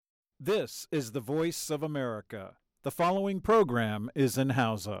This is the voice of America. The following program is in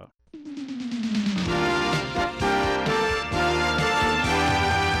Hausa.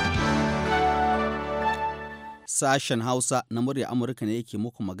 Sashen Hausa na murya Amurka ne yake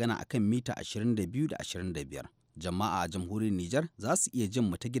muku magana akan mita 22 da 25. Jama'a a jamhuriyar Nijar za su iya jin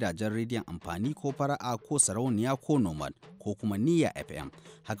mu ta gidajen rediyon amfani ko fara'a ko sarauniya ko nomad ko kuma niyya FM.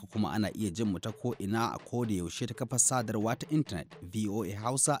 Haka kuma ana iya jin mu ta ko ina a ko da yaushe ta kafar sadarwa ta intanet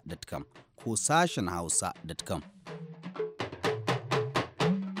voahausa.com ko sashen hausa.com.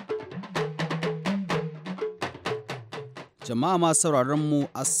 Jama'a ma sauraron mu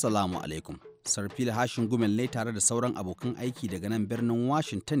Assalamu alaikum. Sarfila Hashin Gumel ne tare da sauran abokan aiki daga nan birnin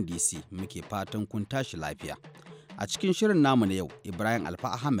Washington DC muke fatan kun tashi lafiya. A cikin shirin namu na yau, Ibrahim Alfa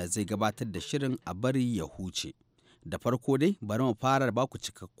Ahmed zai gabatar da shirin a bari ya huce. Da farko dai, bari mu fara da baku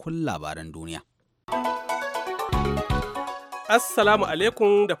cikakkun labaran duniya. Assalamu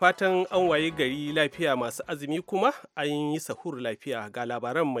alaikum da fatan an waye gari lafiya masu azumi kuma an yi sahur lafiya ga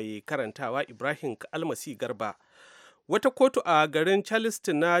labaran mai karantawa Ibrahim Almasi Garba. Wata kotu a garin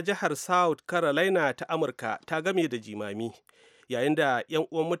Charleston na jihar South Carolina ta Amurka ta game da jimami, yayin da 'yan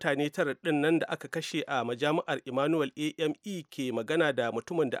uwan mutane tara ɗin nan da aka kashe a majami'ar Emmanuel AME ke magana da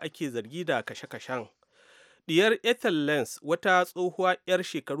mutumin da ake zargi da kashe-kashen. Diyar Ethel Lenz, wata tsohuwa 'yar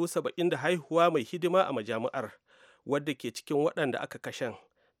shekaru 70 da haihuwa mai hidima a majami'ar, wadda ke cikin waɗanda aka kashen,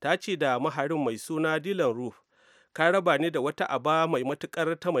 ta ce da maharin mai suna Dylan Roof, ka raba ni da wata aba mai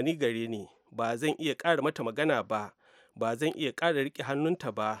matuƙar tamani gare ni, ba zan iya ƙara mata magana ba zan iya ƙara riƙe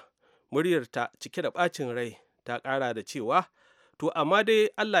hannunta ba. Muryarta cike da ɓacin rai ta ƙara da cewa, to amma dai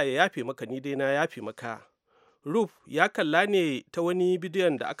Allah ya yafe maka, ni dai na yafe maka. Roof ya kalla ne ta wani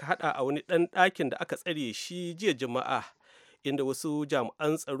bidiyon da aka haɗa a wani ɗan ɗakin da aka tsare shi jiya Juma'a, inda wasu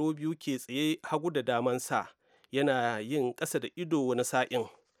jami'an tsaro biyu ke tsaye hagu da damansa, yana yin ƙasa da ido wani sa'in.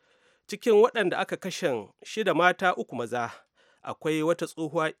 Cikin waɗanda aka kashen 6 mata 3 maza, akwai wata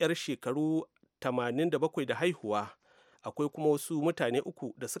tsohuwa 'yar shekaru 87 da haihuwa. Akwai kuma wasu mutane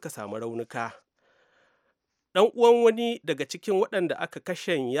 3 da suka samu raunuka. Ɗan uwan wani daga cikin waɗanda aka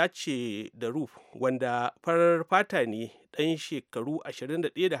kashen ya ce da Roof, wanda farar fata ne ɗan shekaru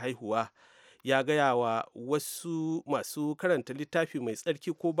 21 da haihuwa, ya gaya wa wasu masu karanta littafi mai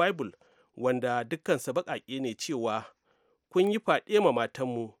tsarki ko Bible, wanda dukkansa baƙaƙe ne, cewa kun yi faɗe ma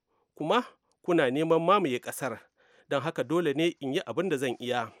matanmu kuma kuna neman mamaye ƙasar, don haka dole ne in yi abin da zan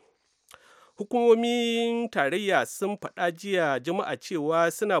iya. Hukumomin tarayya sun faɗa jiya Juma'a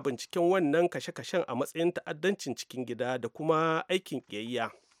cewa suna binciken wannan kashe-kashen a matsayin ta'addancin cikin gida da kuma aikin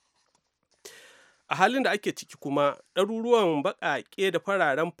ƙiyayya. A halin da ake ciki kuma, ɗaruruwan baƙaƙe da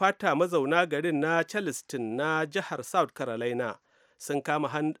fararen fata mazauna garin na Charleston na jihar South Carolina sun kama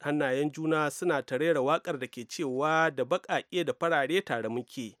hannayen juna suna tarera waƙar da ke cewa da baƙaƙe da farare tare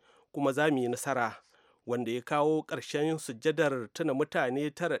muke kuma za mu yi nasara, wanda ya kawo ƙarshen sujjadar tuna mutane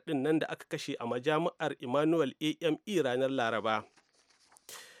tara ɗin nan da aka kashe a majami'ar Emmanuel AME ranar Laraba.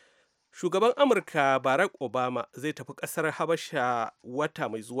 Shugaban Amurka Barack Obama zai tafi ƙasar Habasha wata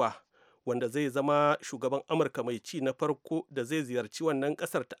mai zuwa, wanda zai zama shugaban Amurka mai ci na farko da zai ziyarci wannan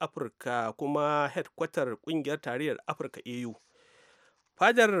ƙasar ta Afirka kuma headkwatar ƙungiyar tarayyar Afirka AU.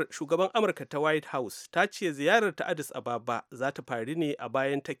 Fadar shugaban Amurka ta White House ta ce ziyarar ta Addis Ababa za ta faru ne a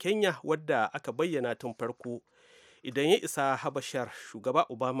bayan ta Kenya, wadda aka bayyana tun farko. Idan ya isa Habashar, shugaba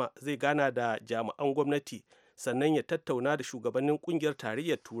Obama zai gana da jami'an gwamnati, sannan ya tattauna da shugabannin kungiyar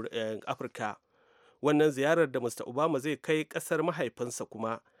tarayyar Afirka. Wannan ziyarar da Mr. Obama zai kai ƙasar mahaifinsa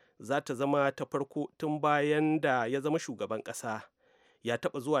kuma za ta zama ta farko tun bayan da ya zama shugaban ƙasa. Ya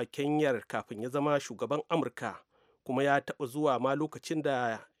taɓa zuwa Kenyar kafin ya zama shugaban Amurka, kuma ya taɓa zuwa ma lokacin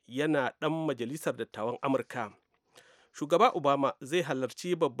da yana ɗan majalisar dattawan Amurka. Shugaba Obama zai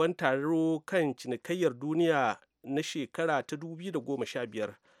halarci babban taro kan cinikayyar duniya na shekara ta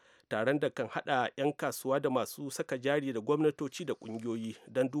 2015, taron da kan haɗa 'yan kasuwa da masu saka jari da gwamnatoci da ƙungiyoyi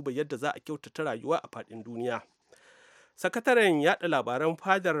don duba yadda za a kyautata rayuwa a faɗin duniya. Sakataren yaɗa labaran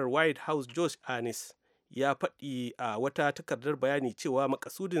fadar White House Josh Earnest ya faɗi a wata takardar bayani cewa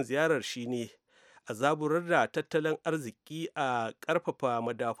makasudin ziyarar shine a zaburar da tattalin arziki, a ƙarfafa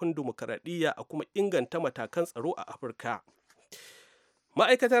madafun dimokuraɗiyya, a kuma inganta matakan tsaro a Afirka.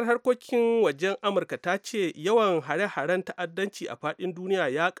 Ma'aikatar harkokin wajen Amurka ta ce yawan hare-haren ta'addanci a faɗin duniya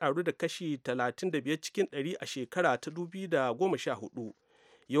ya ƙaru da kashi 35 cikin 100 a shekara ta 2014.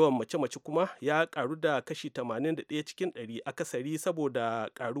 Yawan mace-mace kuma ya ƙaru da kashi 81 cikin 100, akasari saboda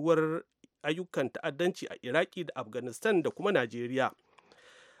ƙaruwar ayyukan ta'addanci a Iraki da Afghanistan da kuma Najeriya.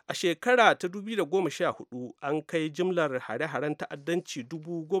 A shekara ta 2014 an kai jimlar hare-haren ta'addanci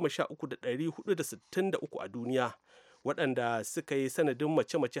 13,463 a duniya, waɗanda suka yi sanadin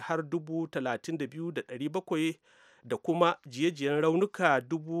mace-mace har 32,700 da kuma jiye-jiyen raunuka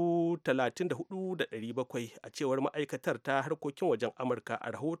 34,700 a cewar ma'aikatar ta harkokin wajen amurka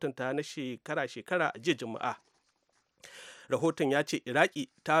a rahotonta na shekara-shekara a jiya juma'a. Rahoton ya ce iraki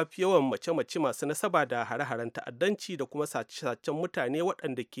ta fi yawan mace-mace masu nasaba da hare-haren ta'addanci da kuma sace-sacen mutane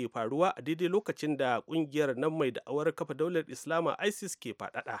waɗanda ke faruwa a daidai lokacin da ƙungiyar nan mai da'awar kafa daular islama isis ke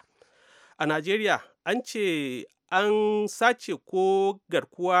faɗaɗa. A Najeriya an ce an sace ko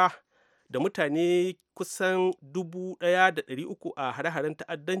garkuwa da mutane kusan 1,300 a hare-haren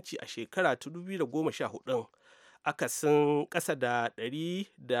ta'addanci a shekara ta 2014, akasin ƙasa da 100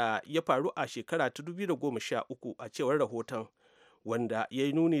 da ya faru a shekara ta 2013 a cewar rahoton, wanda ya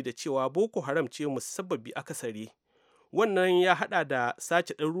yi nuni da cewa Boko Haram ce musabbabi akasari. Wannan ya hada da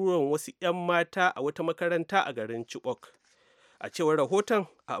sace ɗaruruwan wasu 'yan mata a wata makaranta a garin Chibok. A cewar rahoton,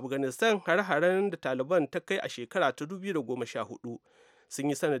 a Afghanistan hare-haren da Taliban ta kai a shekara ta 2014 sun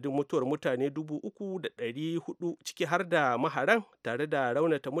yi sanadin mutuwar mutane 3,400 ciki har da maharan, tare da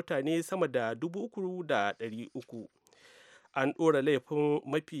raunata mutane sama da 3,300. An ɗora laifin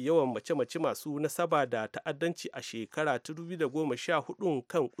mafi yawan mace-mace masu nasaba da ta'addanci a shekara ta 2014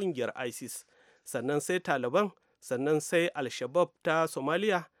 kan ƙungiyar ISIS, sannan sai Taliban, sannan sai Al-Shabaab ta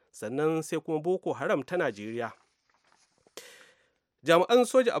Somalia, sannan sai kuma Boko Haram ta Najeriya. Jami'an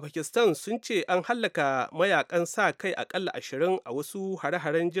soja a Pakistan sun ce an hallaka mayakan sa kai akalla 20 a wasu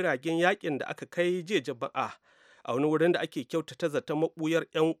hare-haren jiragen yakin da aka kai jiya Juma'a a wani wurin da ake kyautata zaton mabuyar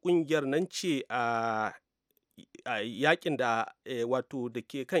 'yan kungiyar nan ce a yakin da wato da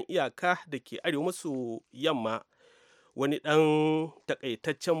ke kan iyaka da ke arewa maso yamma. Wani ɗan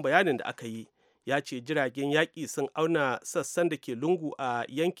takaitaccen bayanin da aka yi ya ce jiragen yaƙi sun auna sassan da ke lungu a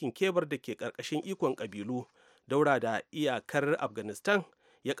yankin Kebar da ke ƙarƙashin ikon ƙabilu daura da iyakar Afghanistan.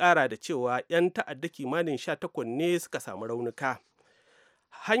 Ya ƙara da cewa 'yan ta'adda kimanin 18 ne suka samu raunuka.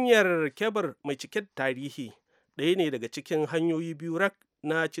 Hanyar Kebar mai cike da tarihi ɗaya ne daga cikin hanyoyi biyu rak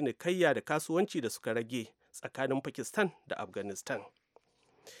na cinikayya da kasuwanci da suka rage tsakanin Pakistan da Afghanistan.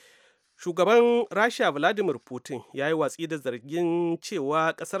 Shugaban Rasha Vladimir Putin ya yi watsi da zargin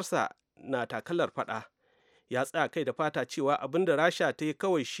cewa ƙasarsa na takalar fada. Ya tsaya kai da fata cewa abin da Rasha ta yi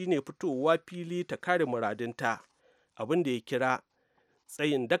kawai shine fitowa fili ta kare muradinta, abin da ya kira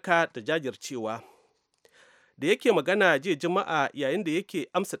tsayin daka da jajircewa. Da yake magana jiya Juma'a yayin da yake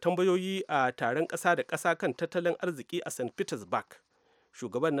amsa tambayoyi a taron ƙasa da ƙasa kan tattalin arziki a St. Petersburg,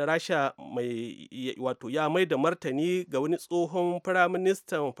 shugaban na Rasha ya mai da martani ga wani tsohon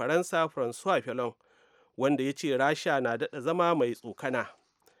firaministan Faransa François Fillon, wanda ya ce Rasha na daɗa zama mai tsokana.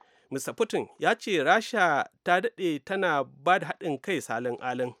 Mr. Putin ya ce Rasha ta daɗe tana ba da haɗin kai salin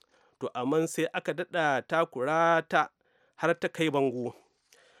alin, to amma sai aka daɗa takura ta har ta kai bango.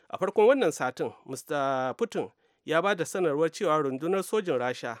 A farkon wannan satin, Mr. Putin ya ba da sanarwar cewa rundunar sojin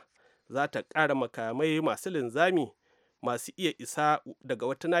Rasha za ta ƙara makamai masu linzami masu iya isa daga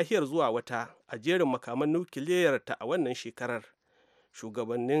wata nahiyar zuwa wata a jerin makaman nukiliyar ta a wannan shekarar.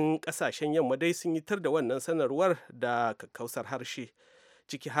 Shugabannin ƙasashen yamma dai sun yi tar da wannan sanarwar da kakkausar harshe,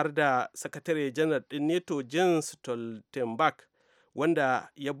 ciki har da sakatare janar ɗin NATO Jens Stoltenberg, wanda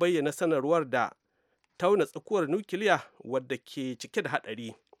ya bayyana sanarwar da tauna tsakuwar nukiliya wadda ke cike da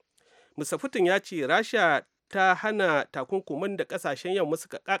haɗari. Mr. Putin ya ce Rasha ta hana takunkuman da ƙasashen yamma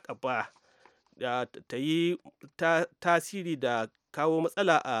suka ƙaƙaba da ta yi tasiri da kawo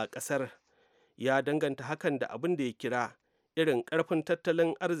matsala a ƙasar. Ya danganta hakan da abin da ya kira irin ƙarfin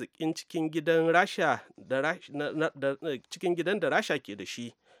tattalin arzikin cikin gidan da Rasha ke da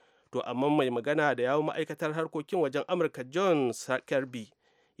shi. To amma mai magana da yawon ma'aikatar harkokin wajen Amurka John Kirby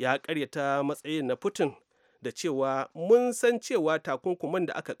ya karyata matsayin na Putin da cewa mun san cewa takunkuman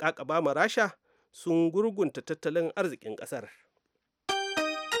da aka kakaba ma Rasha sun gurgunta tattalin arzikin ƙasar.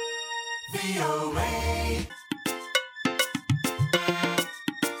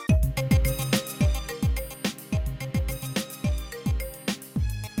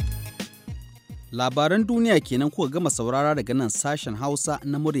 Labaran duniya kenan kuka gama saurara daga nan sashen Hausa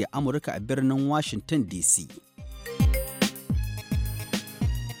na murya Amurka a birnin Washington DC.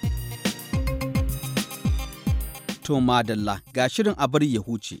 To madalla ga shirin a bari ya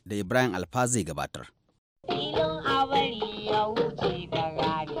huce da Ibrahim Alfa zai gabatar. Filin a bari ya huce da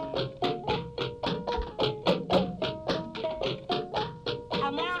rani.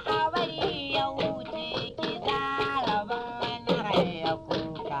 Amma a bari ya huce ki zaraban haya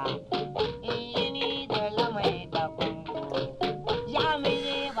kuka.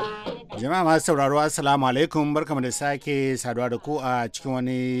 Jama'a masu sauraro assalamu alaikum, barkamu da sake saduwa da ku a cikin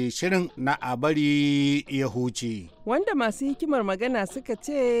wani shirin na a bari ya huce. Wanda masu hikimar magana suka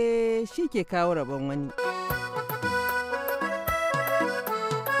ce shi ke kawo rabon wani.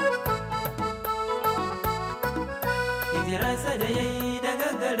 hijiransa da yayi daga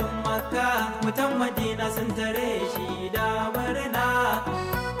garin Makka, mutan Madina sun tare shi da murna.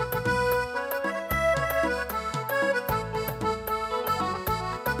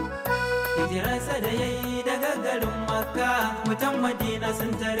 Hijiransa da yayi daga garin Makka, mutan Madina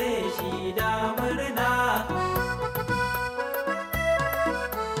sun tare shi da murna.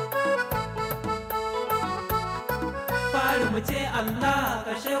 Fari mu ce Allah,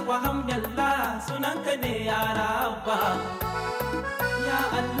 ƙarshe ku hamdallah, sunanka ne ya Rabba. Ya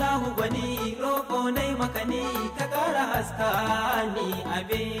Allahu gwani, roƙo nai maka ni, ka ƙara haska ni a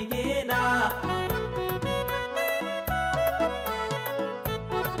begena.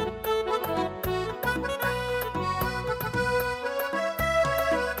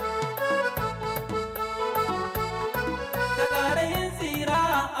 Ka ƙara yin tsira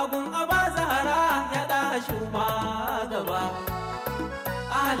abun aba zahara, ya ɗa shuma gaba.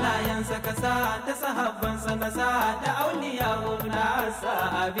 Alayansa kasa da sahabbansa nasa da auliya nasa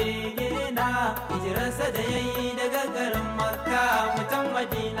a begena. Hijirarsa da yayi daga garin Makka, mutan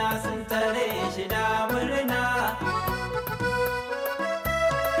Madina sun tare shi da murna.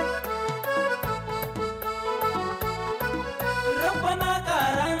 Rabbana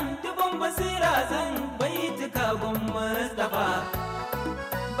karan dubin basira zan baitika gun Mustafa.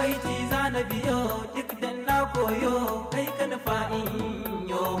 Baiti zana biyo duk da na koyo, kai ka nufa in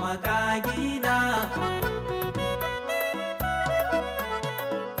yo makagina.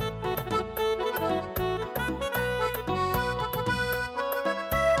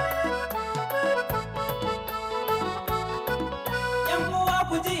 Yan uwa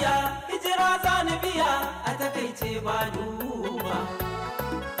ku jiya, hijira zani biya, a takaice ba duba.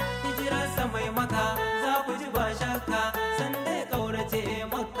 Hijirarsa mai maka, za ku ji ba shakka, sanda ya kaurace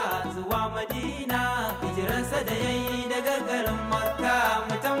Makka zuwa Madina. Hijirarsa da yayi daga garin Makka,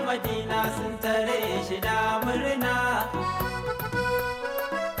 mutan Madina sun tare shi da murna.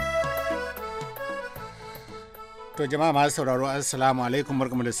 To jama'a masu sauraro assalamu alaikum,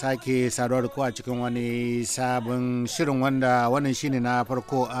 barkamu da sake saduwa da ku a cikin wani sabon shirin wanda wannan shine na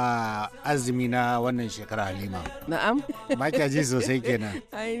farko a azumi na wannan shekara. Halima. Na'am. Ba kya ji sosai kenan.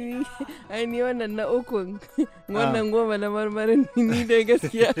 Ai ni wannan na ukun wannan goma na marmarin ni dai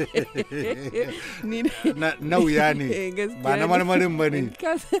gaskiya. Na wuya ne. Ba na marmarin ba ne.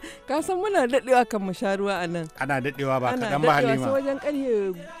 Ka san muna daɗewa kan mu sha ruwa a nan. Ana daɗewa ba kaɗan ba Halima. Ana daɗewa wajen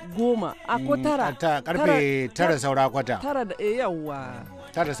ƙarfe 10 ko 9. Karfe 9 saura kwata. 9 da yawa.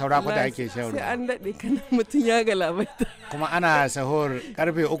 9 saura kwata ake shan ruwa. Sai an daɗe kana mutum ya galabaita. Kuma ana sahur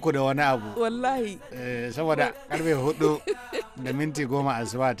karfe 3 da wani abu. Wallahi. Saboda karfe 4 da minti 10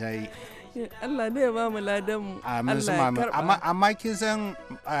 asuba ta yi. Allah ne ya ba mu ladan mu. Amin su mamin. Amma kin san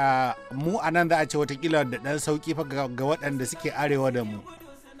mu a nan za a ce watakila da ɗan sauki fa ga waɗanda suke arewa da mu.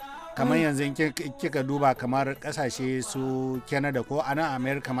 Kamar yanzu kika duba kamar kasashe su Canada ko a nan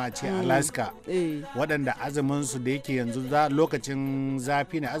America ma ce Alaska, waɗanda azumin su da yake yanzu lokacin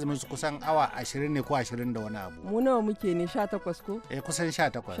zafi ne, azumin su kusan awa 20 ne ko 20 da wani abu. Mu nawa muke ne 18 ko? Kusan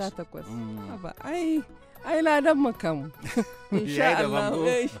 18. 18. Haba ai ladan mu kam. Insha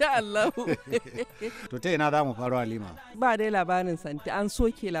Allah. To ta ina za mu faro Halima? Ba dai labarin santi, an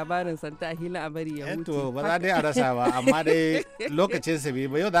soke labarin santi a hila a bari ya huce. To ba za dai a rasa ba, amma dai lokacin sa bai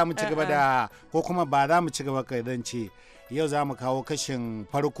ba. Yau za mu ci gaba da, ko kuma ba za mu ci gaba kai zan ce, yau za mu kawo kashin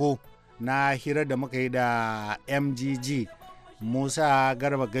farko na hirar da muka yi da MGG Musa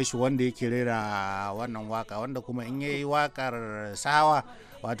Garba Gashi, wanda yake rera wannan waka, wanda kuma in yayi wakar sawa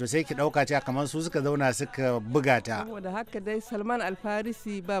wato sai ki dauka cewa kamar su suka zauna suka buga ta. Saboda haka dai Salman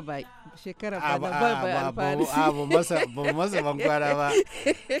Alfarisi ba shekara ba Alfarisi. Ba masa ban kwana ba.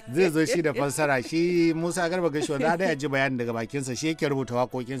 Zai zo shi da fassara. Shi Musa Garba Gashi wanda da ya ji bayani daga bakinsa, shi yake rubuta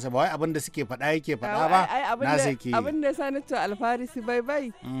wakokinsa, ba wai abin da suke faɗa yake faɗa ba. Na sai ke. Abin da ya sani to Alfarisi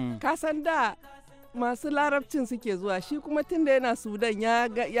bai. Ka san da masu larabcin suke zuwa, shi kuma tunda yana Sudan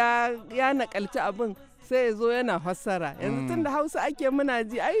ya nakalci abin sai ya zo yana fassara. Yanzu tun da Hausa ake muna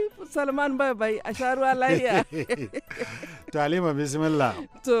ji, ai Salman bai a sha ruwa lafiya. To Halima bismillah.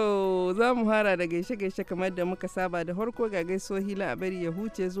 To za mu fara da gaishe-gaishe kamar da muka saba. Da farko ga gaiso hila a bari ya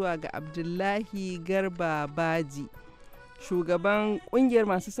huce zuwa ga Abdullahi Garba Baji, shugaban kungiyar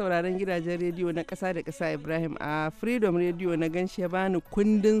masu sauraron gidajen rediyo na ƙasa da ƙasa Ibrahim a Freedom Radio na ganshi ya bani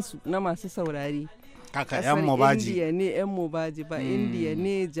kundinsu na masu saurari. Kaka yan Mobaji. Indiya ne yan Mobaji ba, Indiya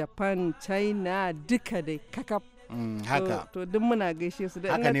ne, Japan, China duka dai kakaf. Haka. To duk muna gaishe su.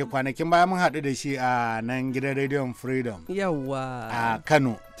 Haka ne, kwanakin baya mun haɗu da shi a nan gidan rediyon Freedom. Yawwa. A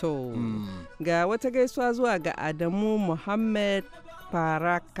Kano. To ga wata gaisuwa zuwa ga Adamu Muhammad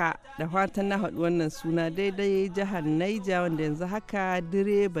Faraka da fatan na haɗu wannan suna daidai jihar Naija wanda yanzu haka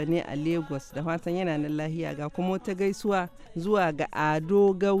direba ne a Lagos da fatan yana nan lahiya ga kuma wata gaisuwa zuwa ga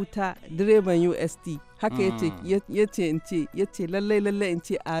Ado Gauta direban UST haka yace lallai in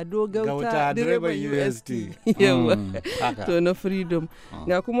ce Ado Gauta direban UST yawa to na Freedom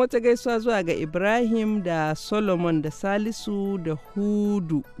ga kuma wata gaisuwa zuwa ga Ibrahim da Solomon da Salisu da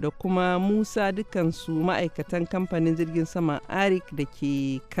Hudu da kuma Musa dukansu ma'aikatan kamfanin jirgin sama Arik da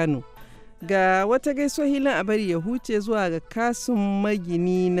ke Kano. Ga wata gaisuwa hilin a bari ya huce zuwa ga Kasum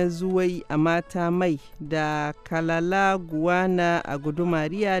Magini na Zuwai a Mata Mai da Kalala Guwana a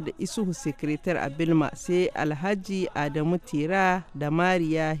Gudumariya da Isuhu Sekretar a Bilma sai Alhaji Adamu Tera da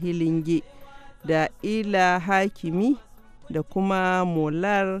Mariya Hilinge da Ila Hakimi da kuma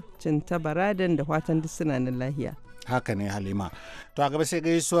Molar Cintabaradan da watan duk suna nan lahiya. Haka ne Halima. To a gaba sai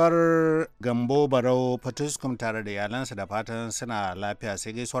gaisuwar Gambo Barau Fatuskum tare da iyalansa da fatan suna lafiya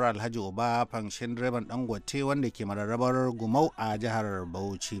sai gaisuwar Alhaji Uba fanshin direban Dangote wanda ke mararrabar Gumau a jihar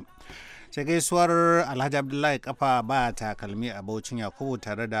Bauchi. Sai gaisuwar Alhaji Abdullahi Kafa ba takalmi a Bauchin Yakubu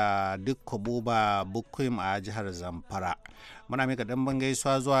tare da Dukko Buba Bukuim a jihar Zamfara. Muna mika ɗanban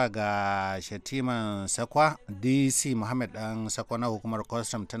gaisuwa zuwa ga Shatiman Sakwa DC Muhammad Dan Sakwa na hukumar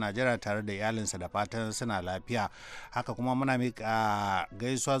Custom ta Najeriya tare da iyalinsa da fatan suna lafiya. Haka kuma muna mika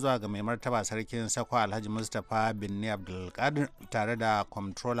gaisuwa zuwa ga mai martaba sarkin Sakwa Alhaji Mustapha Binni Abdulkadir tare da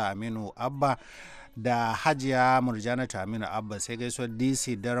Comptroller Aminu Abba da Hajiya Murjanatu Aminu Abba sai gaisuwar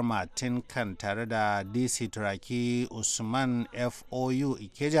DC Darma Tinkan tare da DC Turaki Usman FOU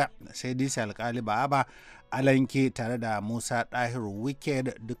Ikeja sai DC Alkali Ba'aba Alanke tare da Musa Dahiru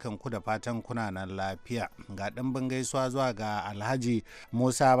Wicked dukan ku da fatan kuna nan lafiya. Ga ɗimbin gaisuwa zuwa ga Alhaji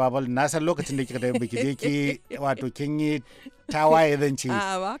Musa Babal na san lokacin da kika da biki je ki wato kin yi tawaye zan ce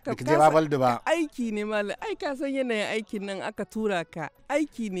biki je Babal da ba aiki ne malam ai ka san yanayin aikin nan aka tura ka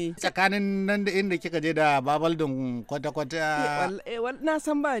aiki ne tsakanin nan da inda kika je da Babal din kwata-kwata na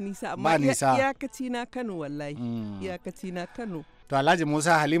san ba nisa amma iyakaci na Kano wallahi iyakaci na Kano. To Alhaji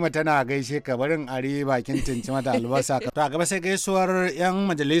Musa Halima tana gaishe ka barin are bakin cinci mata albasa. To a gaba sai gaisuwar 'yan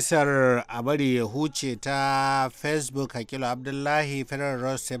majalisar a bari ya huce ta Facebook Hakilu Abdullahi Federal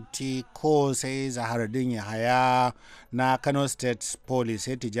Road Safety ko sai Zahardin Yahaya na Kano State Police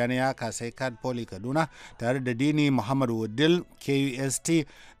sai Tijani Yaka sai Kad Poli Kaduna tare da Dini Muhammad Wudil KUST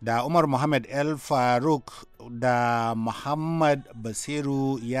da Umar Muhammad El Faruk da Muhammad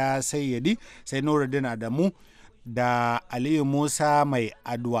Basiru ya sayyadi sai Nuruddin Adamu da Aliyu Musa mai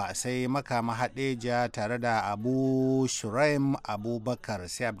adwa sai Makama Hadeja tare da Abu Shuraim Abubakar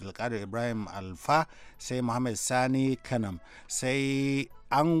sai Abdulkadir Ibrahim Alfa sai Muhammad Sani Kanam sai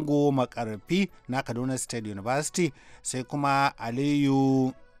Ango Makarfi na Kaduna State University sai kuma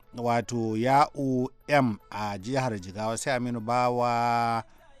Aliyu wato Ya'u M a jihar Jigawa sai Aminu Bawa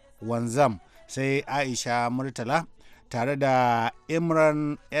Wanzam sai Aisha Murtala tare da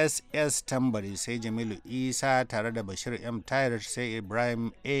Imran SS Tambari sai Jamilu Isa tare da Bashir M Tayar sai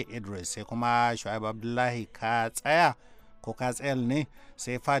Ibrahim A Idris sai kuma Shu'aib Abdullahi Katsayal ne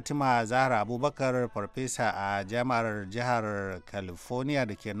sai Fatima Zahra Abubakar farfesa a jami'ar jihar California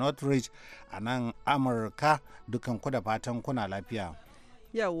da ke Northridge a nan Amurka dukan ku da fatan kuna lafiya.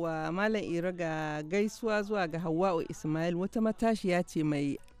 Yawwa Malam Iro ga gaisuwa zuwa ga Hawwa'u Ismail wata matashiya ce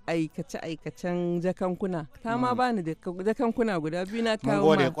mai aikace-aikacen jakankuna ta ma bani da jakankuna guda biyu na kawo ma. Mun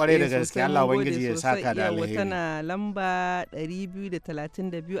gode kwarai da gaske Allah ubangiji ya saka da alheri. Tana lamba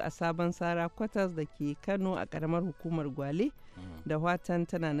 232 a Sabon Sara Quarters da ke Kano a karamar hukumar Gwale da watan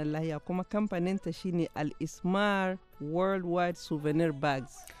tana nan lahiya kuma kamfaninta shine Al-Ismar Worldwide Souvenir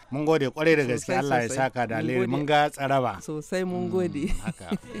Bags. Mun gode kwarai da gaske Allah ya saka da alheri mun ga tsaraba sosai mun gode.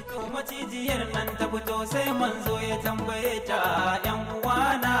 Haka. Macijiyar nan ta fito sai manzo ya tambaye ta yan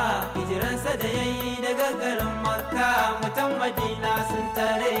uwana hijiransa da yayi daga garin Makka mutan Madina sun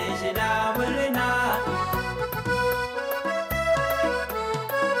tare shi da murna.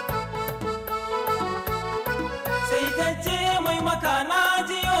 Sai ta ce mai maka na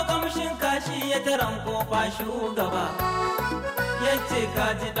jiyo kamshin kashi ya taran kofa shugaba. Yace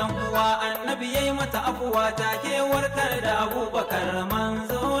ka ji dan uwa annabi yayi mata afuwa ta ke warkar da Abubakar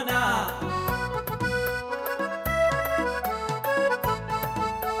manzona.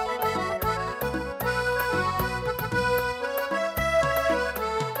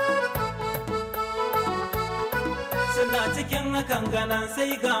 Suna cikin hakan ganan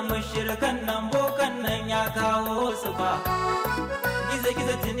sai ga mushrikan nan bokan nan ya kawo su fa.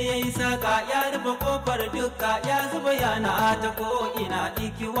 Gizo-gizo tuni ya yi saka ya rufe kofar duka ya zuba yana ta ko'ina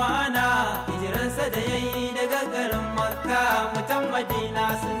ikiwana hijiransa da ya yi daga garin Makka mutan Madina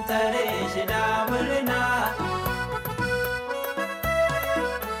sun tare shi da murna.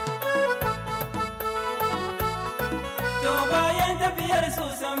 su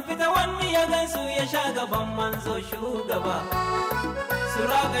sun fita wani ya gansu ya sha gaban manzo shugaba.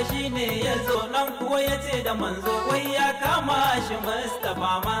 Suraka shi ne ya zo nan kuwa ya ce da manzo wai ya kama shi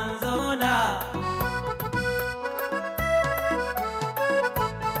Mustapha manzo na.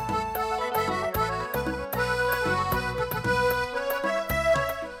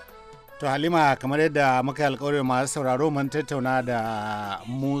 To Halima, kamar yadda muka yi alkawarin masu sauraro mun tattauna da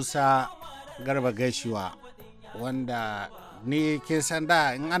Musa Garba Gashiwa, wanda ni kin san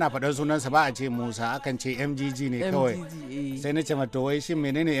da in ana faɗar sunansa ba a ce Musa, akan ce MGG ne kawai. Sai na ce mata wai shin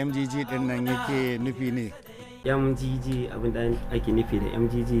menene MGG din nan yake nufi ne? MGG abin da ake nufi da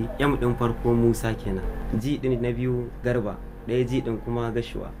MGG, M din farko Musa kenan, G din na biyu Garba, ɗaya G din kuma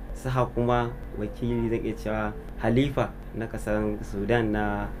Gashiwa, Saha kuma wakili zan iya cewa Halifa na kasar Sudan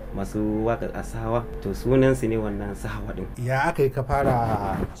na masu waka a Sahawa, to sunansu ne wannan Sahawa din. Ya aka yi ka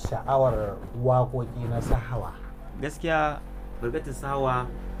fara sha'awar waƙoƙi na Sahawa? Gaskiya burgatin Sahawa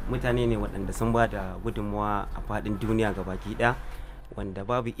mutane ne waɗanda sun ba da gudunmawa a faɗin duniya gabaki ɗaya, wanda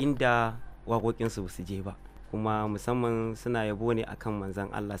babu inda waƙoƙinsu su je ba, kuma musamman suna yabo ne akan manzon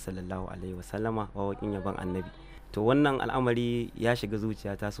Allah sallallahu alaihi wasallama, waƙoƙin yabon annabi. To wannan al'amari ya shiga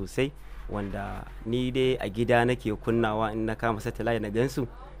zuciyata sosai, wanda ni dai a gida nake kunnawa in na kama satellite na gansu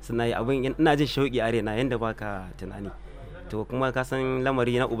suna yi abin, ina jin shauƙi a raina yanda baka tunani. To kuma ka san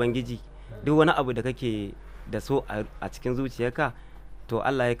lamari na ubangiji, duk wani abu da kake da so a cikin zuciyarka, to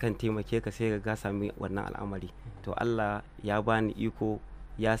Allah yakan taimake ka sai ka sami wannan al'amari. To Allah ya bani iko,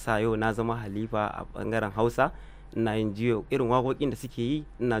 ya sa yau na zama halifa a bangaren Hausa, ina yin juyo irin waƙoƙin da suke yi,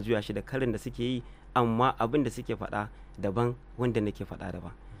 ina juya shi da karin da suke yi, amma abin da suke faɗa daban, wanda nake faɗa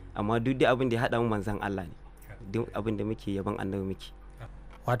daban, amma duk da abin da ya haɗa mu manzon Allah ne, duk abin da muke yaban annabi muke.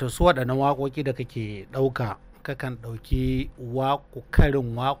 Wato su waɗannan waƙoƙi da kake ɗauka, kakan ɗauki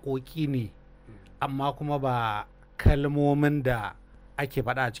karin waƙoƙi ne, amma kuma ba kalmomin da ake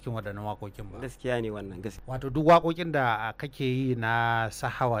faɗa a cikin waɗannan waƙoƙin ba. Gaskiya ne wannan, gaskiya. Wato duk waƙoƙin da kake yi na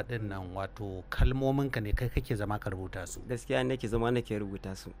Sahawa ɗin nan, wato kalmomin ka ne kai kake zama ka rubuta su? Gaskiya nake zama nake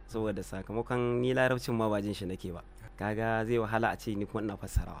rubuta su, saboda sakamakon ni larabcin ma ba jin shi nake ba, kaga zai wahala a ce ni kuma ina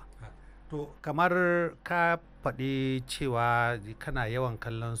fassarawa. To kamar ka faɗi cewa kana yawan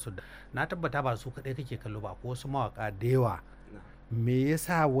kallon su, na tabbata ba su kaɗai kake kallo ba, ko wasu mawaƙa da yawa. Me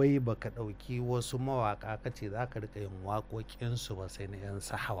yasa wai baka ɗauki wasu mawaƙa kace za ka riƙa yin waƙoƙinsu ba sai na 'yan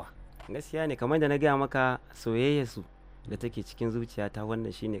Sahawa? Gaskiya ne, kamar da na gaya maka, soyayya su da take cikin zuciyata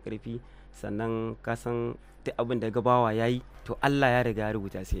wannan shine ƙarfi, sannan ka san duk abin da gabawa yayi, to Allah ya riga ya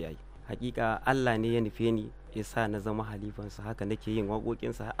rubuta sai yayi. Hakika Allah ne ya nufe ni ya sa na zama halifansu, haka nake yin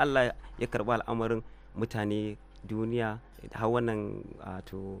waƙoƙinsa. Allah ya karɓi al'amarin mutane duniya, har wannan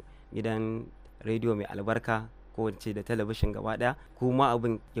to gidan rediyo mai albarka ko wace da talabishin gaba daya, kuma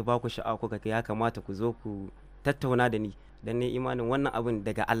abin ya baku sha'awa, kuka ya kamata ku zo ku tattauna da ni, dan ne imanin wannan abin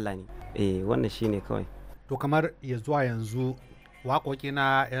daga Allah ne. Wannan shine kawai. To kamar ya zuwa yanzu waƙoƙi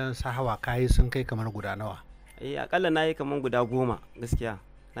na 'yan Sahawa kayi sun kai kamar guda nawa? Akalla na yi kamar guda 10, gaskiya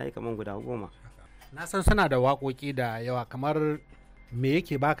na yi kamar guda 10. Na san suna da waƙoƙi da yawa, kamar me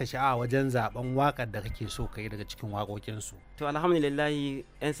yake baka sha'awa wajen zaben waƙar da kake so ka yi daga cikin waƙoƙinsu? To alhamdulillahi,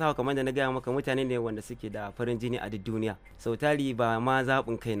 'yan Sahawa kamar da na gaya maka mutane ne wanda suke da farin jini a duk duniya, sau tari ba ma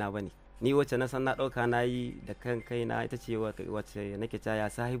zaɓin kaina ba ne, ni wacce na san na ɗauka na yi da kan kaina ita ce wacce nake ta ya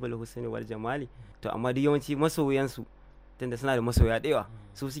sahibul husni wal jamali. To amma duk yawanci masoyansu, tunda suna da masoya da yawa,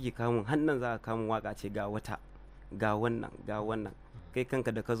 su suke kamun hannun za ka kamun waka ce ga wata ga wannan kai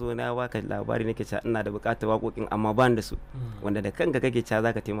kanka da ka zo na baka labari nake cewa ina da bukatar waƙoƙin amma ban da su, wanda da kanka kake cewa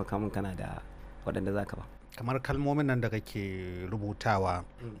zaka taimaka min, kana da waɗanda zaka ba. Kamar kalmomin nan da kake rubutawa,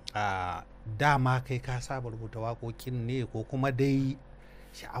 a dama kai ka saba rubuta waƙoƙin ne, ko kuma dai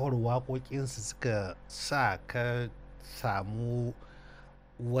sha'awar waƙoƙinsu suka sa ka samu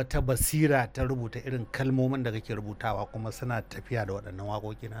wata basira ta rubuta irin kalmomin da kake rubutawa kuma suna tafiya da waɗannan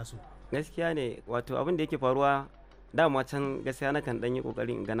waƙoƙi nasu? Gaskiya ne, wato abin da yake faruwa dama can, gaskiya na kan dan yi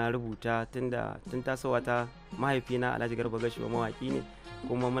kokarin in ga na rubuta tun tasowa ta. Mahaifina Alhaji Garba Gashiwa mawaki ne,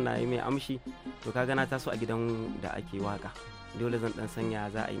 kuma muna yi mai amshi, to kaga na taso a gidan da ake waka, dole zan dan sanya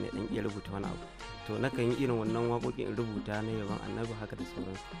za a yi na dan iya rubuta wani abu, to na kan yi irin wannan waƙoƙin in rubuta na yaban annabi haka da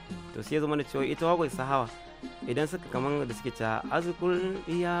sauransu. To sai ya zama da cewa ita waƙoƙin Sahawa idan suka kaman da suke cewa azkul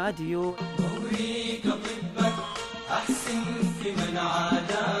ya adiyo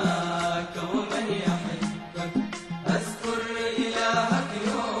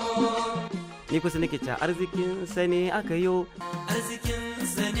ni kusa nake cewa arzikin sa ne aka yo, arzikin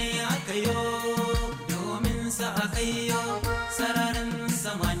sa ne aka yo, domin sa aka yo sararin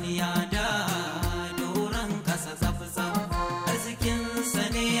samaniya da doron kasa zaf-zaf, arzikin sa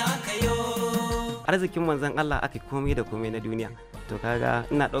ne aka yo. Arzikin manzon Allah aka komai da komai na duniya, to kaga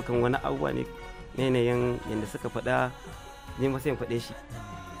ina ɗaukan wani abubuwa ne na yanayin yadda suka faɗa ni ma sai in faɗe shi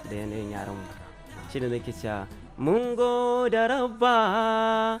da yanayin yaran mu shi da nake cewa mun goda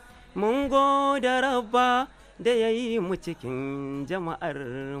rabba da ya yi mu cikin jama'ar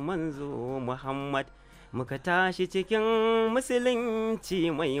manzo Muhammad muka tashi cikin musulunci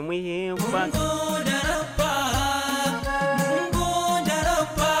mai muhimma. Mun goda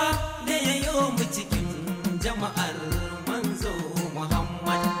rabba da ya yi mu cikin jama'ar manzo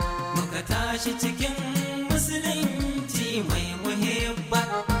Muhammad muka tashi cikin musulunci mai muhimma.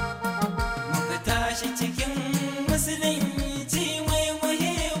 Muka tashi cikin musulunci mai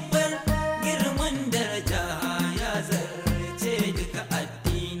muhimman girman daraja ya zarce duka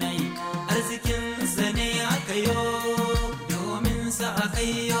addinai arzikinsa ne aka yo domin sa aka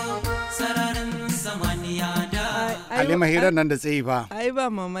yo sararin samaniya da Halima hirar nan da tsayi fa. Ai ba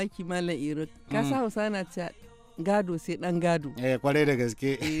mamaki Malam Iro. Ka sa Hausa na cewa gado sai dan gado. Kwarai da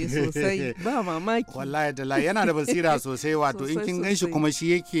gaske. Sosai ba mamaki. Wallahi da yana da basira sosai wato in kin ganshi kuma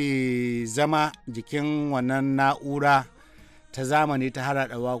shi yake zama jikin wannan na'ura ta zamani ta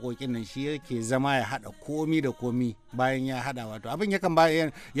harada waƙoƙin nan shi yake zama ya hada komi da komi bayan ya hada wato abin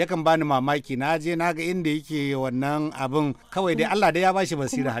yakan bani mamaki na je na ga inda yake wannan abin kawai dai Allah dai ya bashi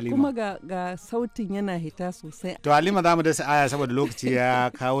basira Halima kuma ga sautin yana hita sosai to Halima zamu da aya saboda lokaci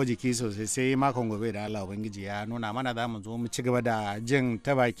ya kawo jiki sosai sai makon gobe da Allah ubangiji ya nuna mana zamu zo mu ci gaba da jin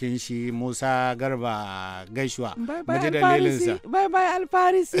ta bakin shi Musa Garba Gaishuwa mu ji dalilin sa bye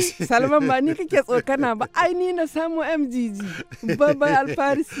Alfarisi Salman ba ni kake tsokana ba ai ni na samu MGG bye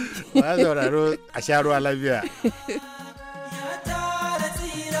Alfarisi ba sauraro a sha ruwa lafiya. Ya tara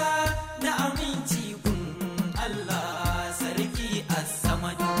tsira da aminci gun Allah sarki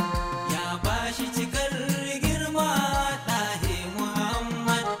as-samad ya bashi cikar girma ɗahe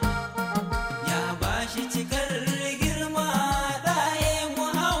Muhammad ya bashi cikar girma ɗahe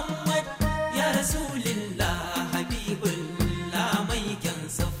Muhammad ya Rasulillah Habibullah mai kyan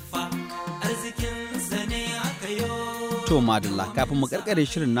siffa arzikinsa ne aka yo. To madalla kafin mu karkare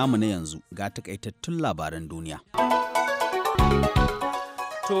shirin namu na yanzu ga takaitattun labaran duniya.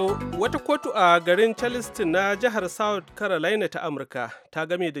 To wata kotu a garin Charleston na jihar South Carolina ta Amurka ta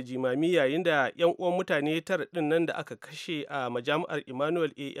game da jimami yayin da 'yan uwan mutane tara ɗin nan da aka kashe a majami'ar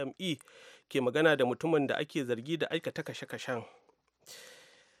Emmanuel AME ke magana da mutumin da ake zargi da aikata kashe-kashen.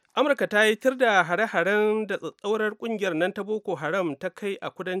 Amurka ta yi tir da hare-haren da tsatsaurar kungiyar nan ta Boko Haram ta kai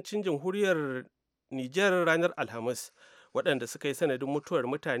a kudancin jamhuriyar Nijar ranar Alhamis. Waɗanda suka yi sanadin mutuwar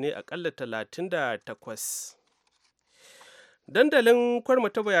mutane aƙalla 38. Dandalin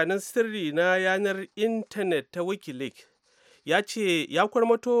kwarmata bayanan sirri na yanar intanet ta Wikileaks ya ce ya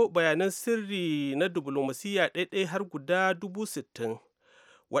kwarmato bayanan sirri na diflomasiyya ɗaiɗai har guda 60,000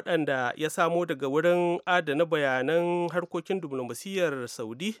 waɗanda ya samo daga wurin adana bayanan harkokin diflomasiyyar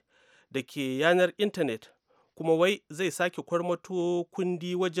Saudi da ke yanar intanet. Kuma wai zai sake kwarmato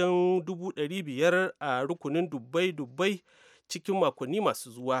kundi wajen 500,000 a rukunin dubbai cikin makonni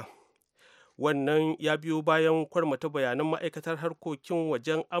masu zuwa. Wannan ya biyo bayan kwarmata bayanan ma'aikatar harkokin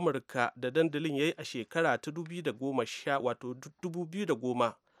wajen Amurka da dandalin ya yi a shekara ta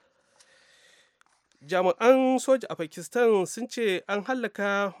 2010. Jami'an soja a Pakistan sun ce an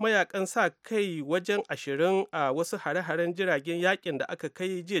hallaka mayakan sa kai wajen 20 a wasu hare-haren jiragen yakin da aka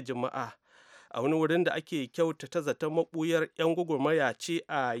kai jiya Juma'a. A wani wurin da ake kyautata zaton mabuyar 'yan gwagwarmaya ce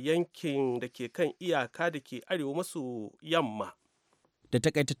a yankin da ke kan iyaka da ke arewa maso yamma. Da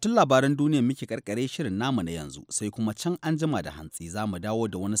takaitattun labaran duniya muke karkare shirin namu na yanzu sai kuma can an jima da hantsi za mu dawo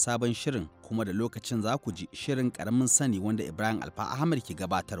da wani sabon shirin kuma da lokacin za ku ji shirin karamin sani wanda Ibrahim Alfa Ahmad ke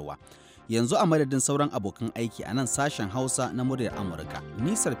gabatarwa. Yanzu a madadin sauran abokan aiki a nan sashen Hausa na muryar Amurka,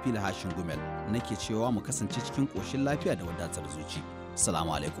 nisar fili hashin gumel nake cewa mu kasance cikin ƙoshin lafiya da wadatar zuci.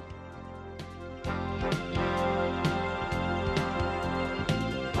 Assalamu alaikum.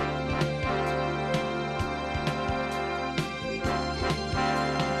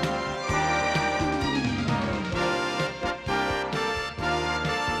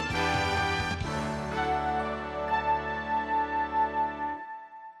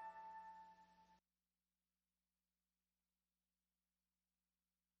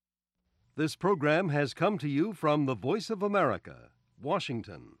 This program has come to you from the Voice of America,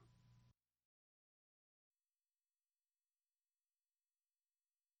 Washington.